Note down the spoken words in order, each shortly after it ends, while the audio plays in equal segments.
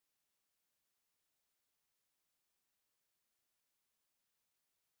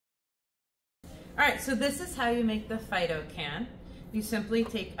All right, so this is how you make the Fido can. You simply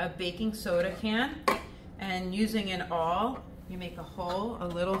take a baking soda can, and using an awl, you make a hole, a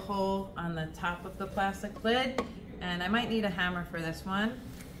little hole on the top of the plastic lid. And I might need a hammer for this one,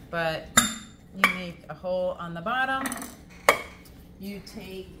 but you make a hole on the bottom. You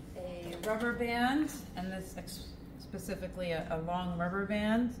take a rubber band, and this specifically a long rubber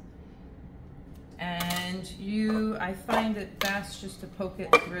band. And I find it best just to poke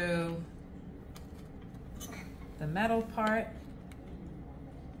it through the metal part.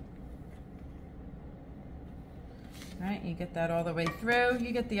 All right, you get that all the way through.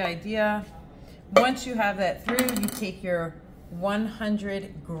 You get the idea. Once you have that through, you take your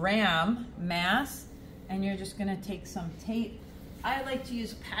 100-gram mass, and you're just gonna take some tape. I like to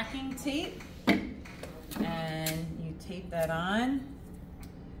use packing tape, and you tape that on.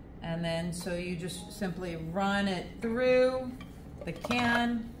 And then, so you just simply run it through the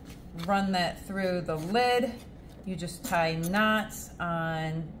can, run that through the lid. You just tie knots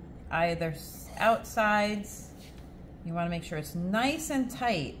on either outsides. You want to make sure it's nice and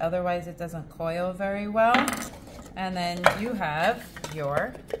tight, otherwise it doesn't coil very well. And then you have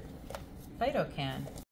your Fido can.